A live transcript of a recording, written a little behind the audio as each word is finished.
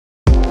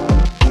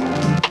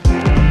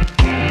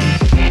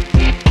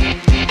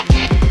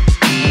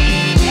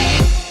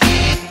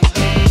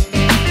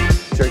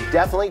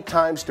definitely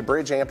times to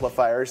bridge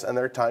amplifiers, and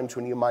there are times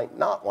when you might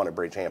not want to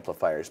bridge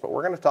amplifiers, but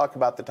we're going to talk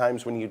about the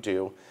times when you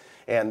do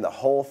and the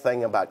whole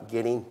thing about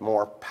getting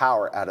more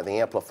power out of the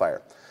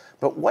amplifier.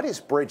 But what is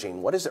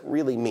bridging? What does it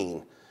really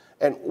mean?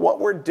 And what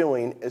we're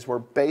doing is we're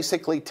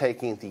basically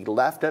taking the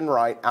left and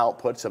right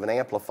outputs of an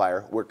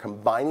amplifier, we're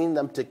combining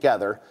them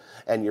together,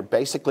 and you're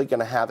basically going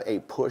to have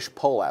a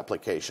push-pull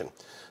application.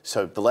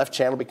 So the left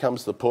channel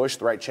becomes the push,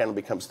 the right channel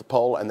becomes the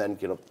pull, and then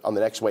on the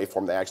next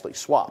waveform they actually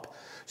swap.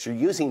 So you're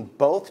using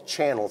both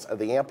channels of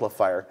the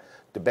amplifier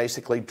to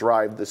basically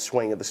drive the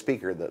swing of the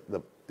speaker,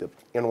 the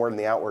inward and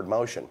the outward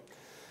motion.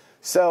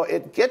 So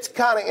it gets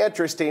kind of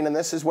interesting, and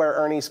this is where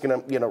Ernie's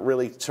going to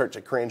really start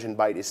to cringe and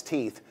bite his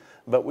teeth.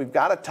 But we've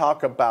got to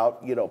talk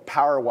about,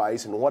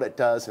 power-wise and what it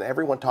does. And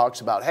everyone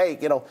talks about, hey,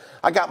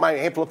 I got my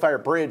amplifier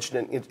bridged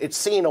and it's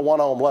seeing a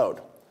 1 ohm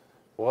load.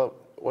 Well,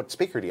 what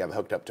speaker do you have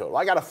hooked up to it? Well,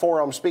 I got a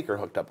 4 ohm speaker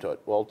hooked up to it.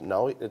 Well,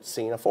 no, it's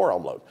seeing a 4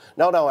 ohm load.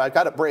 No, I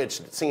got it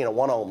bridged. It's seeing a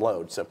 1 ohm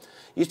load. So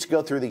you used to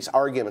go through these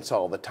arguments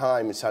all the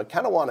time. And so I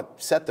kind of want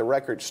to set the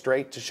record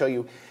straight to show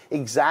you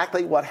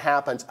exactly what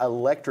happens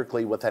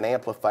electrically with an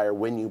amplifier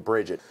when you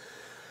bridge it.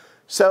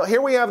 So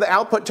here we have the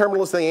output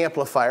terminals of the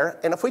amplifier,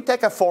 and if we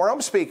take a 4 ohm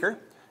speaker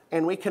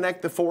and we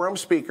connect the 4 ohm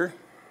speaker,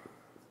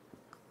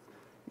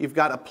 you've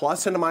got a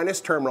plus and a minus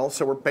terminal,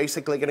 so we're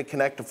basically going to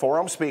connect a 4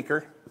 ohm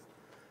speaker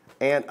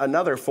and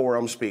another 4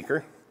 ohm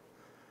speaker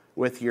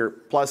with your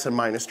plus and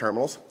minus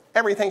terminals.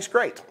 Everything's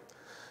great.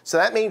 So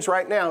that means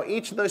right now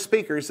each of those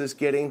speakers is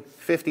getting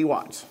 50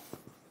 watts.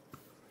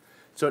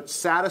 So it's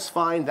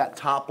satisfying that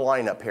top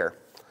line up here.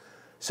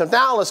 So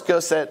now let's go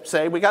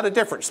say we got a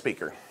different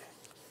speaker.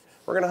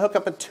 We're going to hook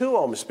up a 2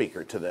 ohm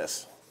speaker to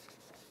this.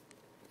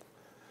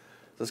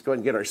 Let's go ahead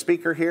and get our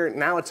speaker here.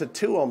 Now it's a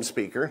 2 ohm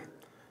speaker,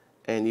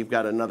 and you've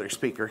got another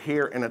speaker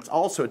here, and it's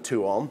also a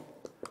 2 ohm,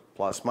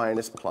 plus,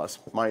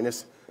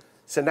 minus.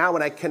 So now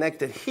when I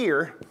connect it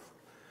here,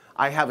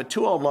 I have a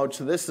 2 ohm load,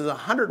 so this is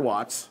 100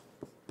 watts,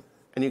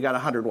 and you got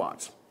 100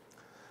 watts.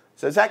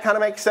 So does that kind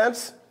of make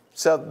sense?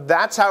 So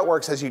that's how it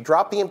works. As you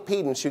drop the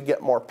impedance, you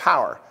get more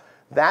power.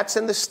 That's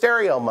in the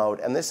stereo mode,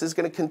 and this is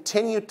going to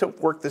continue to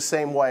work the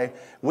same way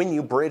when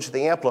you bridge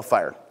the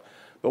amplifier.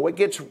 But what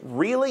gets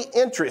really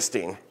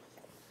interesting,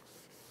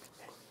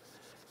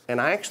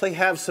 and I actually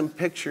have some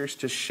pictures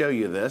to show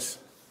you this,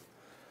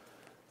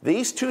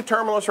 these two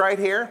terminals right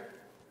here,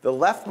 the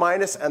left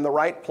minus and the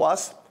right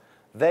plus,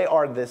 they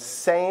are the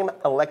same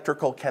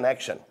electrical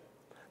connection.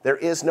 There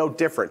is no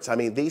difference. I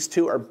mean, these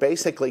two are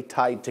basically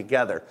tied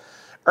together.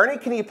 Ernie,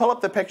 can you pull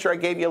up the picture I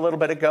gave you a little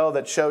bit ago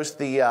that shows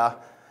the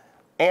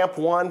amp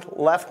 1,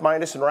 left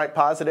minus and right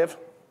positive?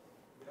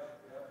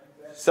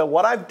 So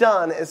what I've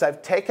done is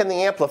I've taken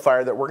the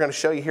amplifier that we're going to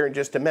show you here in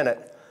just a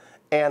minute,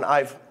 and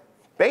I've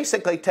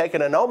basically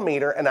taken an ohm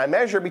meter and I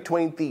measure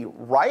between the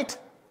right,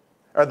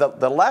 or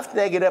the left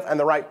negative and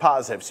the right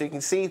positive. So you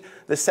can see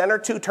the center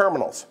two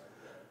terminals.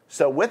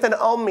 So with an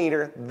ohm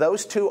meter,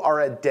 those two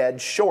are a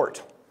dead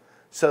short.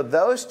 So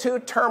those two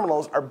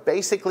terminals are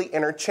basically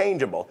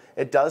interchangeable.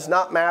 It does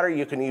not matter.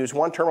 You can use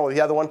one terminal or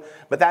the other one,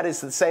 but that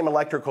is the same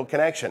electrical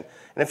connection.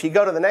 And if you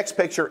go to the next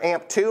picture,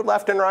 amp 2,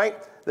 left and right,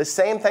 the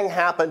same thing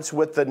happens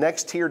with the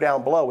next tier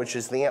down below, which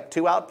is the amp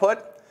 2 output.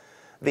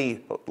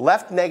 The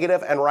left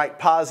negative and right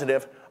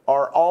positive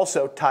are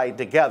also tied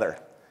together.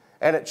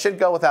 And it should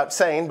go without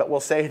saying, but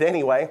we'll say it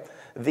anyway.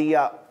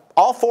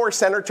 All 4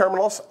 center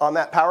terminals on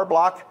that power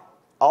block,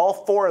 all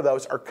 4 of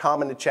those are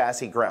common to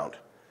chassis ground.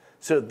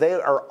 So they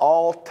are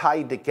all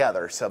tied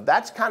together. So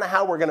that's kind of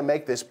how we're going to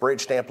make this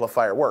bridged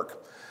amplifier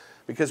work.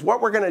 Because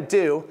what we're going to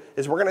do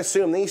is we're going to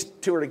assume these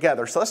two are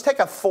together. So let's take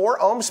a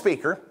 4 ohm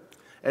speaker,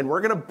 and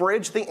we're going to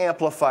bridge the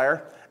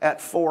amplifier at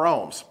 4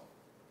 ohms.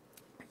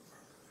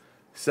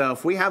 So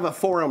if we have a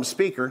 4 ohm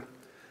speaker,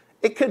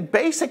 it could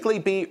basically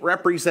be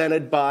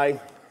represented by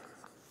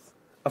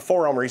a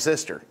 4 ohm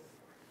resistor.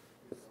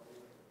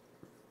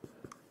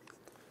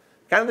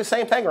 Kind of the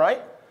same thing,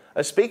 right?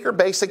 A speaker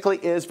basically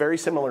is very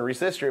similar to a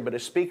resistor, but a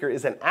speaker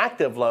is an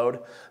active load,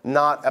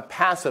 not a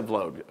passive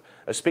load.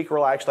 A speaker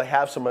will actually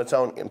have some of its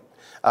own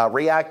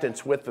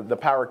reactance with the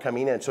power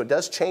coming in, so it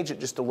does change it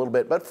just a little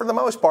bit, but for the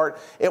most part,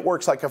 it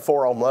works like a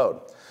 4 ohm load.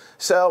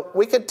 So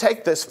we could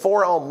take this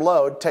 4 ohm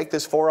load, take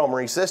this 4 ohm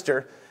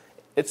resistor.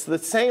 It's the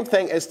same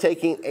thing as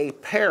taking a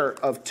pair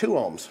of 2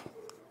 ohms.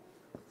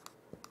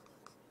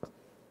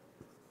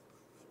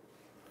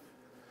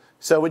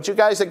 So would you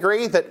guys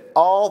agree that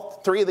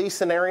all 3 of these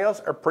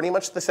scenarios are pretty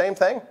much the same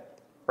thing?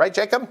 Right,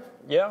 Jacob?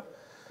 Yeah,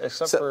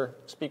 except for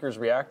speakers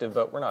reactive,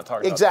 but we're not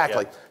talking about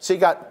exactly. that yet. So you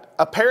got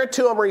a pair of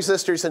 2 ohm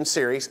resistors in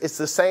series. It's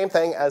the same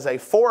thing as a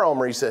 4 ohm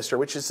resistor,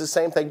 which is the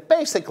same thing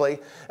basically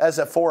as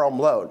a 4 ohm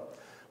load.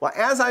 Well,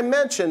 as I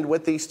mentioned,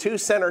 with these 2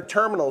 center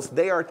terminals,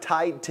 they are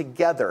tied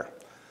together.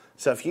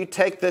 So if you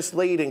take this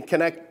lead and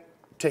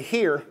connect to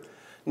here,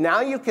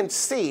 now you can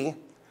see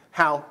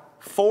how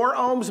 4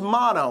 ohms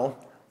mono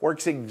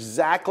works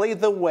exactly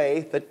the way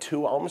the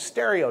 2 ohm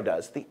stereo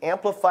does. The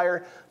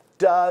amplifier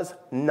does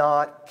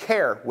not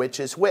care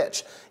which is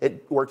which.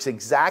 It works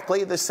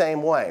exactly the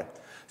same way.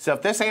 So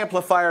if this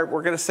amplifier,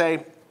 we're going to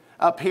say,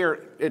 up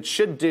here, it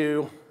should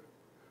do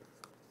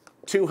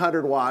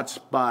 200 watts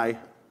by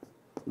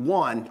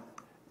 1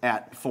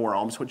 at 4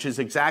 ohms, which is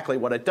exactly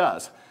what it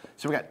does.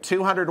 So we got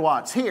 200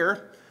 watts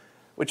here,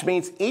 which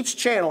means each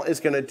channel is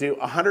going to do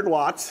 100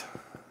 watts.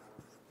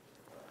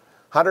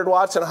 100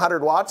 watts and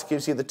 100 watts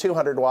gives you the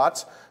 200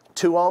 watts.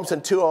 2 ohms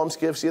and 2 ohms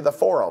gives you the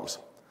 4 ohms.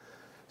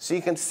 So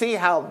you can see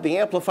how the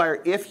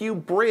amplifier, if you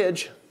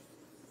bridge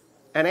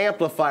an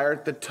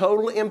amplifier, the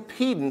total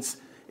impedance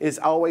is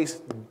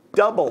always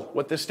double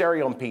what the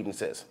stereo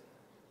impedance is.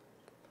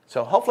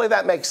 So hopefully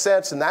that makes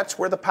sense, and that's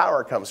where the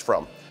power comes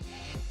from.